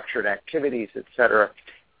and structured activities, et cetera,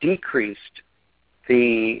 decreased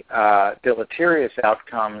the deleterious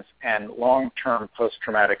outcomes and long-term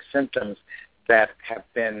post-traumatic symptoms that have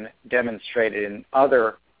been demonstrated in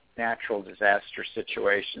other natural disaster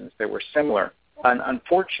situations that were similar.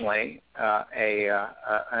 Unfortunately,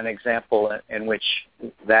 an example in which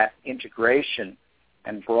that integration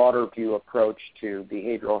and broader view approach to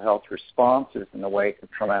behavioral health responses in the wake of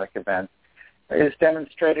traumatic events is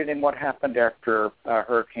demonstrated in what happened after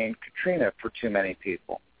Hurricane Katrina for too many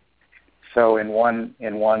people. So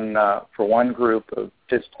for one group of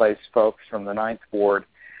displaced folks from the 9th Ward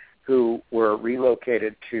who were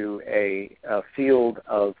relocated to a field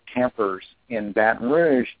of campers in Baton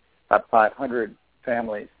Rouge, about 500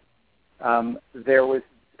 families, there was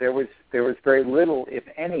very little, if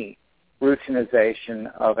any,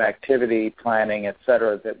 routinization of activity planning, et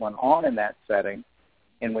cetera, that went on in that setting,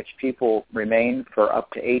 in which people remained for up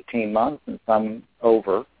to 18 months and some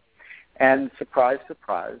over. And surprise,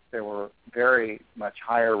 surprise, there were very much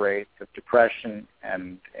higher rates of depression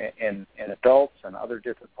and in adults and other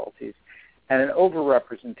difficulties, and an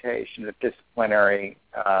overrepresentation of disciplinary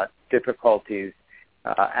difficulties,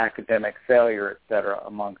 academic failure, et cetera,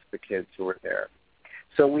 amongst the kids who were there.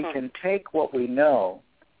 So we can take what we know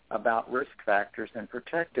about risk factors and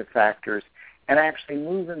protective factors and actually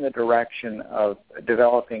move in the direction of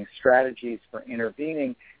developing strategies for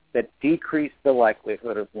intervening that decrease the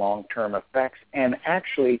likelihood of long-term effects and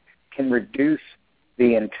actually can reduce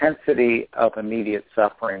the intensity of immediate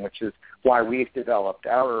suffering, which is why we've developed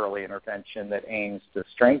our early intervention that aims to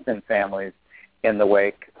strengthen families in the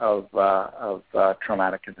wake of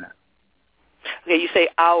traumatic events. Okay, you say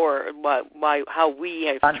how we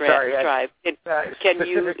have strived. Can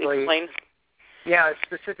you explain? Yeah,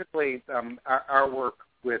 specifically our work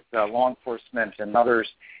with law enforcement and others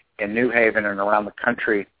in New Haven and around the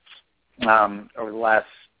country over the last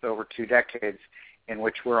over 2 decades, in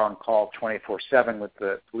which we're on call 24/7 with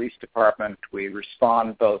the police department. We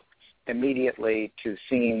respond both immediately to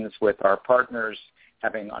scenes with our partners,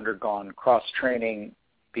 having undergone cross-training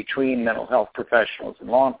between mental health professionals and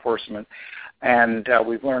law enforcement. And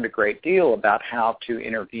we've learned a great deal about how to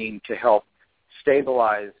intervene to help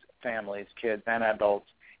stabilize families, kids, and adults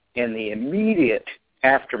in the immediate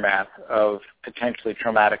aftermath of potentially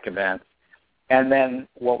traumatic events. And then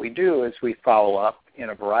what we do is we follow up in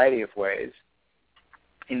a variety of ways,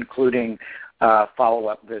 including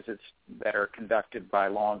follow-up visits that are conducted by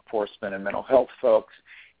law enforcement and mental health folks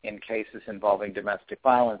in cases involving domestic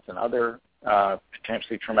violence and other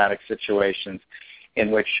potentially traumatic situations,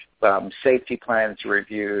 in which safety plans are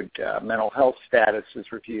reviewed, mental health status is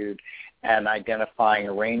reviewed, and identifying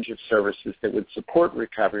a range of services that would support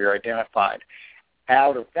recovery are identified.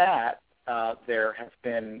 Out of that, there have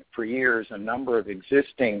been for years a number of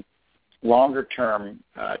existing longer-term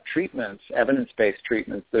treatments, evidence-based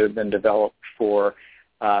treatments that have been developed for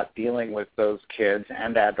dealing with those kids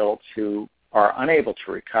and adults who are unable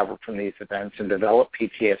to recover from these events and develop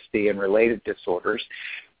PTSD and related disorders.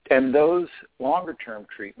 And those longer-term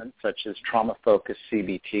treatments, such as trauma-focused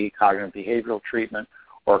CBT, cognitive behavioral treatment,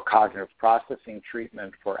 or cognitive processing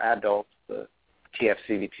treatment for adults, the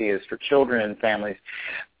TFCBT is for children and families,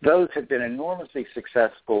 those have been enormously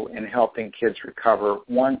successful in helping kids recover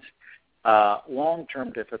once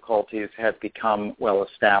long-term difficulties have become well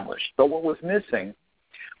established. But what was missing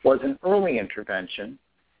was an early intervention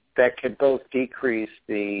that could both decrease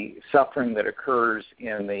the suffering that occurs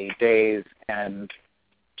in the days and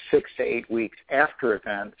 6 to 8 weeks after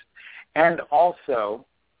events, and also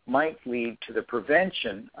might lead to the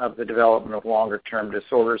prevention of the development of longer-term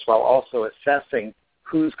disorders while also assessing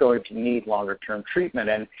who's going to need longer-term treatment.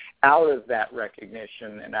 And out of that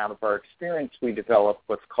recognition and out of our experience, we developed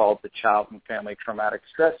what's called the Child and Family Traumatic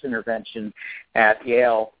Stress Intervention at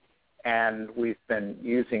Yale, and we've been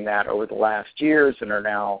using that over the last years and are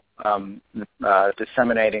now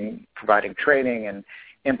disseminating, providing training and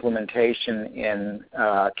implementation in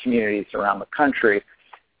communities around the country.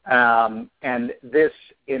 And this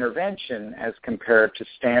intervention, as compared to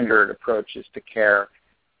standard approaches to care,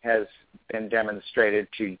 has been demonstrated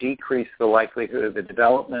to decrease the likelihood of the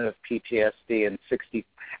development of PTSD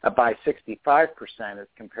by 65% as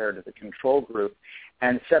compared to the control group,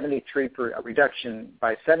 and a reduction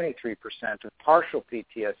by 73% of partial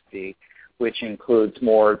PTSD, which includes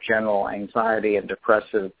more general anxiety and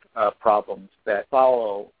depressive problems that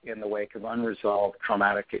follow in the wake of unresolved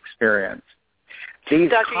traumatic experience.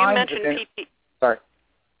 Doctor,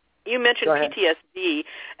 you mentioned PTSD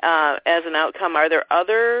as an outcome. Are there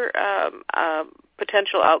other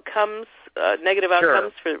potential outcomes, negative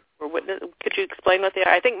outcomes for witness? Could you explain what they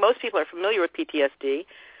are? I think most people are familiar with PTSD.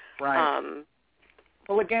 Right.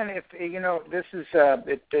 Well, again, this is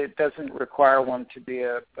it doesn't require one to be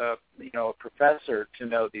a professor to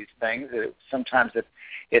know these things. Sometimes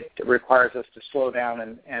it requires us to slow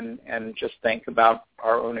down and just think about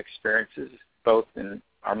our own experiences, both in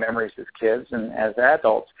our memories as kids and as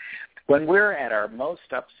adults. When we're at our most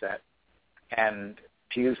upset and,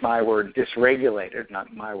 to use my word, dysregulated,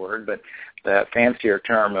 not my word, but the fancier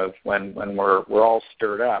term of when we're all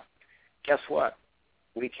stirred up, guess what?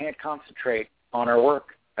 We can't concentrate on our work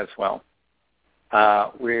as well.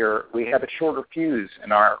 We have a shorter fuse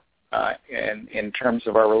in our in terms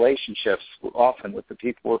of our relationships, often with the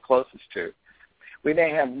people we're closest to. We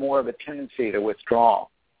may have more of a tendency to withdraw.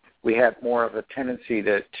 We have more of a tendency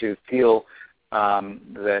to feel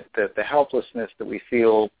that the helplessness that we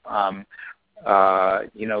feel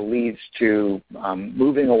leads to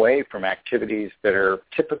moving away from activities that are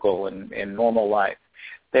typical in normal life.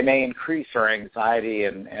 They may increase our anxiety,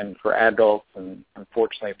 and for adults and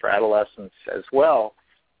unfortunately for adolescents as well,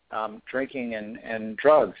 drinking and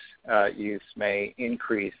drugs use may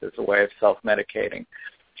increase as a way of self-medicating.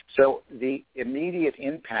 So the immediate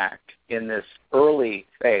impact in this early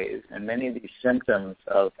phase, and many of these symptoms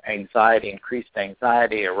of anxiety, increased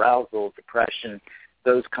anxiety, arousal, depression,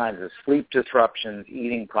 those kinds of sleep disruptions,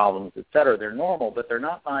 eating problems, et cetera, they're normal, but they're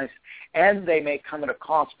not nice, and they may come at a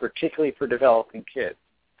cost, particularly for developing kids.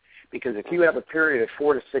 Because if you have a period of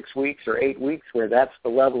 4 to 6 weeks or 8 weeks where that's the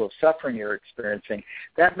level of suffering you're experiencing,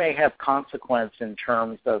 that may have consequence in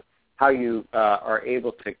terms of how you are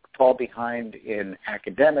able to fall behind in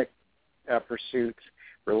academic pursuits,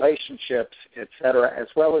 relationships, et cetera, as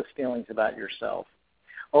well as feelings about yourself.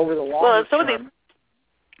 Over the long term,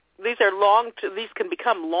 these can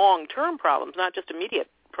become long-term problems, not just immediate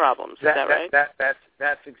problems. Is that right?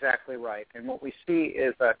 That's exactly right. And what we see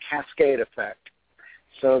is a cascade effect.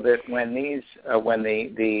 So that when the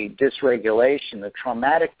dysregulation, the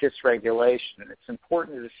traumatic dysregulation, and it's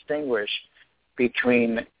important to distinguish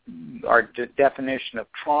between our definition of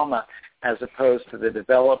trauma as opposed to the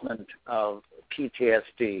development of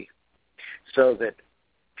PTSD, so that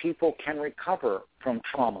people can recover from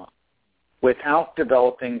trauma without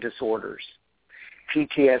developing disorders.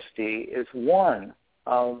 PTSD is one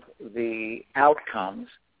of the outcomes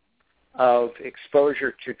of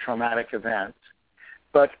exposure to traumatic events.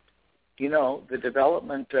 But, you know, the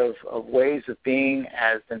development of ways of being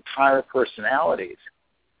as entire personalities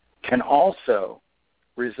can also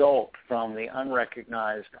result from the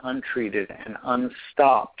unrecognized, untreated, and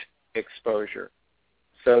unstopped exposure,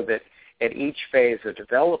 so that at each phase of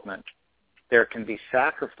development, there can be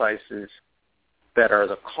sacrifices that are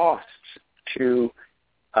the costs to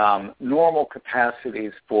normal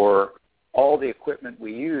capacities for all the equipment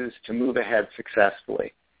we use to move ahead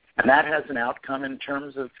successfully. And that has an outcome in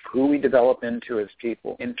terms of who we develop into as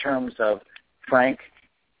people, in terms of frank,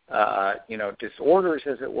 disorders,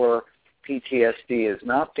 as it were. PTSD is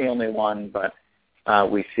not the only one, but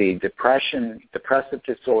we see depression, depressive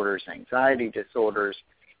disorders, anxiety disorders,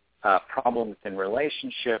 problems in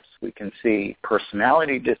relationships. We can see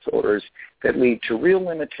personality disorders that lead to real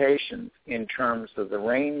limitations in terms of the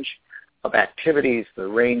range of activities, the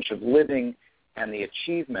range of living, and the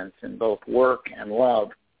achievements in both work and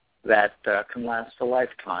love that can last a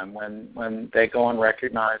lifetime when they go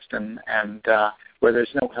unrecognized and where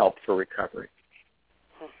there's no help for recovery.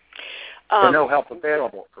 Or no help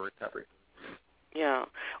available for recovery. Yeah.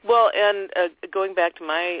 Well, and going back to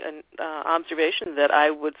my observation that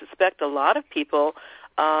I would suspect a lot of people,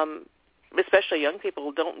 especially young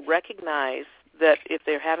people, don't recognize that if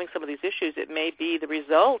they're having some of these issues, it may be the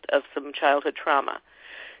result of some childhood trauma.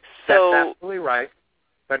 So that's absolutely right.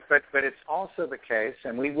 But it's also the case,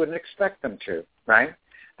 and we wouldn't expect them to, right?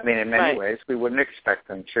 I mean, in many ways, we wouldn't expect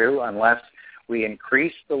them to unless we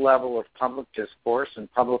increase the level of public discourse and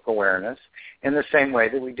public awareness in the same way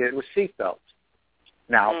that we did with seatbelts.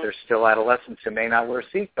 Now, there's still adolescents who may not wear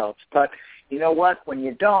seatbelts, but you know what? When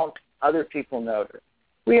you don't, other people notice.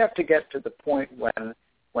 We have to get to the point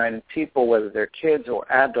when people, whether they're kids or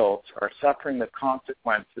adults, are suffering the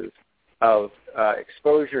consequences of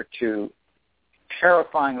exposure to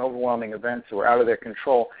terrifying, overwhelming events that were out of their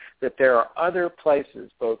control, that there are other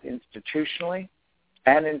places, both institutionally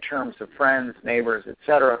and in terms of friends, neighbors,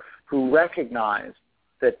 etc., who recognize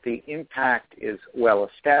that the impact is well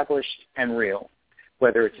established and real,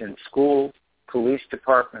 whether it's in schools, police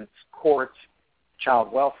departments, courts,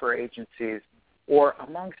 child welfare agencies, or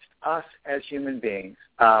amongst us as human beings.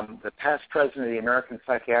 The past president of the American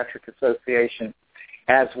Psychiatric Association,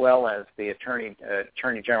 as well as the Attorney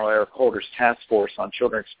General Eric Holder's task force on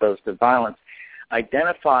children exposed to violence,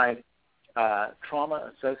 identified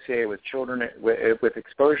trauma associated with children with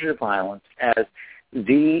exposure to violence as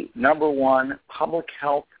the number one public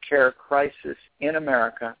health care crisis in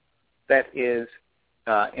America that is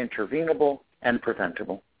intervenable and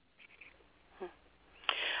preventable.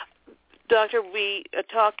 Doctor, we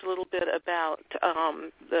talked a little bit about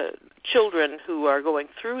the children who are going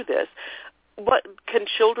through this. What can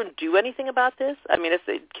children do anything about this? I mean, if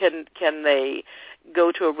they can they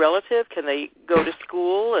go to a relative? Can they go to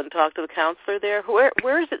school and talk to the counselor there?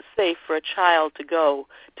 Where is it safe for a child to go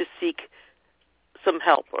to seek some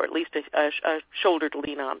help, or at least a shoulder to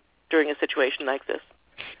lean on during a situation like this?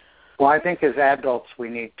 Well, I think as adults we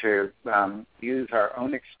need to use our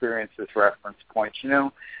own experience as reference points. You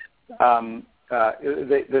know,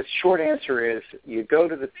 the short answer is you go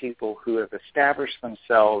to the people who have established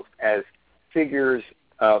themselves as figures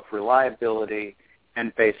of reliability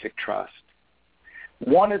and basic trust.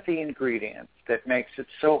 One of the ingredients that makes it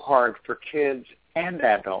so hard for kids and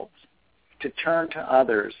adults to turn to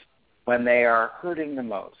others when they are hurting the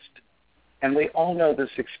most, and we all know this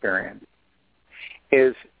experience,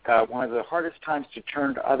 is one of the hardest times to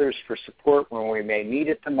turn to others for support when we may need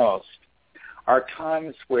it the most, are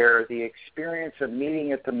times where the experience of needing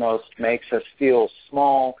it the most makes us feel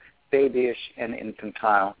small, babyish, and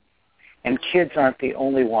infantile. And kids aren't the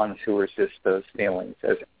only ones who resist those feelings,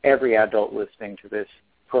 as every adult listening to this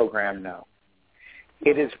program knows.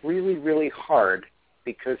 It is really, really hard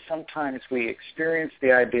because sometimes we experience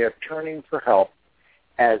the idea of turning for help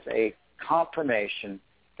as a confirmation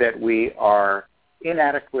that we are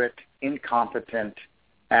inadequate, incompetent,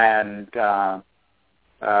 and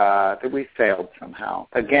that we failed somehow.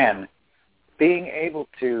 Again, being able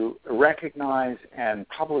to recognize and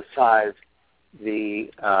publicize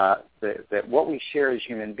that what we share as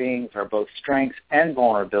human beings are both strengths and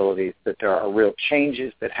vulnerabilities, that there are real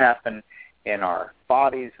changes that happen in our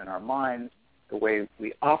bodies and our minds, the way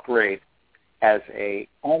we operate as a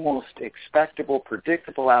almost expectable,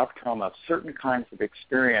 predictable outcome of certain kinds of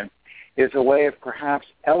experience, is a way of perhaps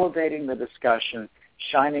elevating the discussion,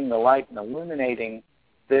 shining the light and illuminating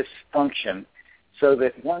this function so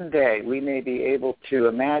that one day we may be able to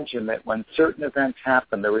imagine that when certain events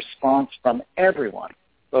happen, the response from everyone,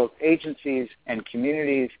 both agencies and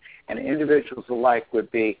communities and individuals alike,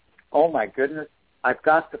 would be, oh my goodness, I've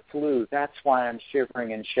got the flu. That's why I'm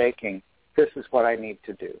shivering and shaking. This is what I need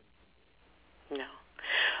to do. No.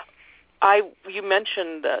 You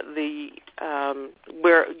mentioned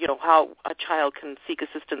how a child can seek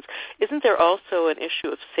assistance. Isn't there also an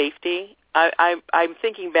issue of safety? I'm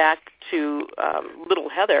thinking back to little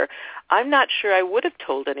Heather. I'm not sure I would have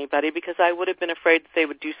told anybody because I would have been afraid that they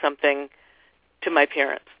would do something to my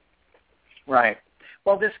parents. Right.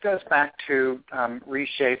 Well, this goes back to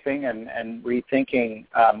reshaping and rethinking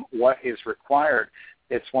what is required.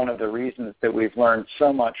 It's one of the reasons that we've learned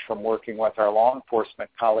so much from working with our law enforcement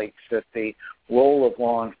colleagues that the role of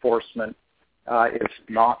law enforcement is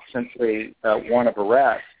not simply one of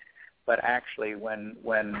arrest, but actually when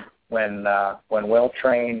well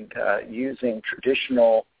trained, using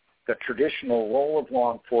the traditional role of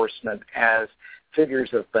law enforcement as figures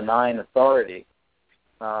of benign authority.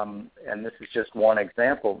 And this is just one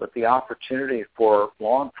example, but the opportunity for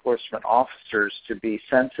law enforcement officers to be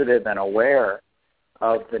sensitive and aware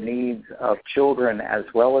of the needs of children as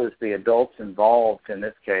well as the adults involved, in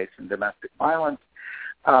this case, in domestic violence,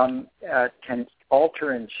 can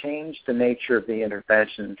alter and change the nature of the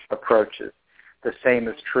intervention approaches. The same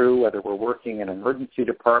is true whether we're working in emergency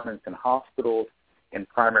departments, in hospitals, in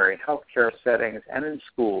primary health care settings, and in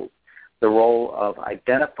schools. The role of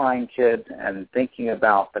identifying kids and thinking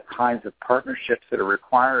about the kinds of partnerships that are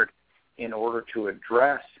required in order to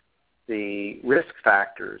address the risk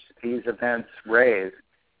factors these events raise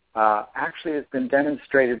actually has been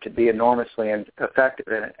demonstrated to be enormously effective.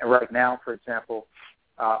 And right now, for example,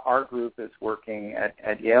 our group is working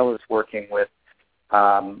at Yale is working with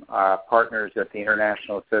partners at the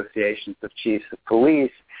International Associations of Chiefs of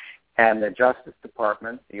Police and the Justice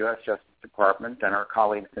Department, the U.S. Justice Department, and our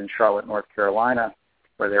colleagues in Charlotte, North Carolina,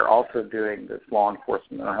 where they're also doing this law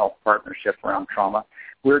enforcement mental health partnership around trauma.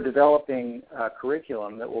 We're developing a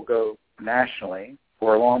curriculum that will go nationally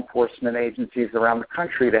for law enforcement agencies around the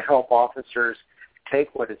country to help officers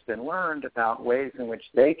take what has been learned about ways in which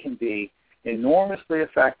they can be enormously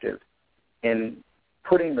effective in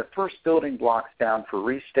putting the first building blocks down for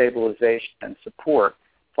restabilization and support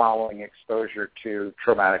following exposure to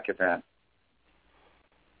traumatic events.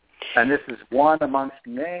 And this is one amongst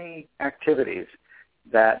many activities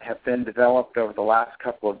that have been developed over the last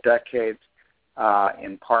couple of decades,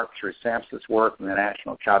 in part through SAMHSA's work and the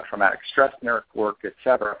National Child Traumatic Stress Network work, et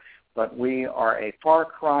cetera. But we are a far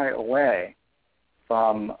cry away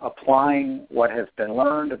from applying what has been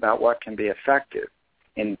learned about what can be effective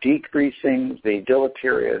in decreasing the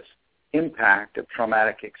deleterious impact of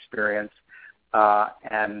traumatic experience,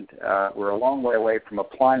 and we're a long way away from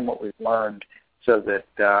applying what we've learned so that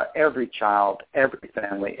every child, every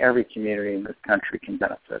family, every community in this country can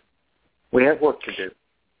benefit. We have work to do.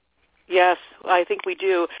 Yes, I think we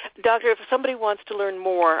do. Doctor, if somebody wants to learn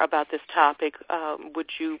more about this topic, where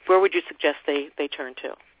would you suggest they turn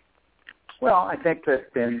to? Well, I think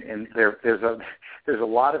that there's a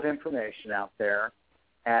lot of information out there,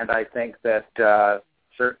 and I think that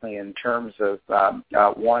certainly in terms of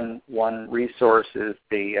one resource is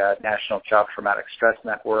the National Child Traumatic Stress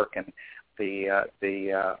Network, and the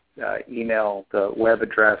email, the web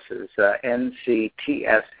address is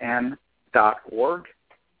nctsn.org.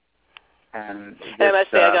 And I must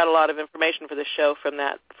say I got a lot of information for the show from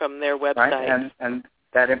their website. Right, and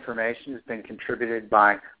that information has been contributed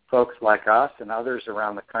by folks like us and others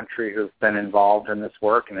around the country who've been involved in this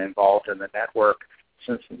work and involved in the network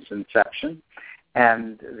since its inception.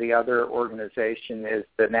 And the other organization is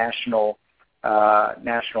the National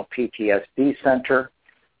PTSD Center,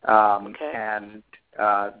 and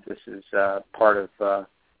this is part of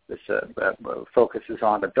this focuses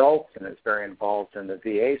on adults and is very involved in the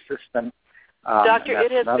VA system. Doctor,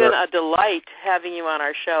 it has been a delight having you on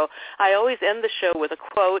our show. I always end the show with a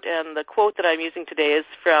quote, and the quote that I'm using today is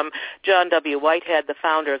from John W. Whitehead, the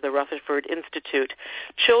founder of the Rutherford Institute.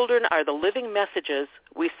 Children are the living messages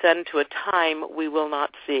we send to a time we will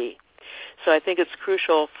not see. So I think it's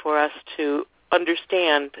crucial for us to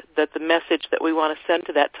understand that the message that we want to send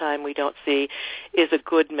to that time we don't see is a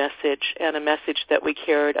good message, and a message that we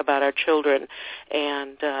cared about our children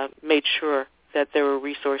and made sure that there were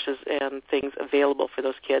resources and things available for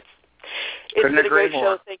those kids. It's been a great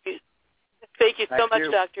show. Thank you. Thank you so much,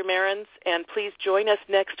 Dr. Marans, and please join us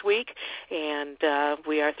next week. And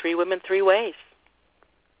we are 3 Women, 3 Ways.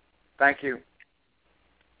 Thank you.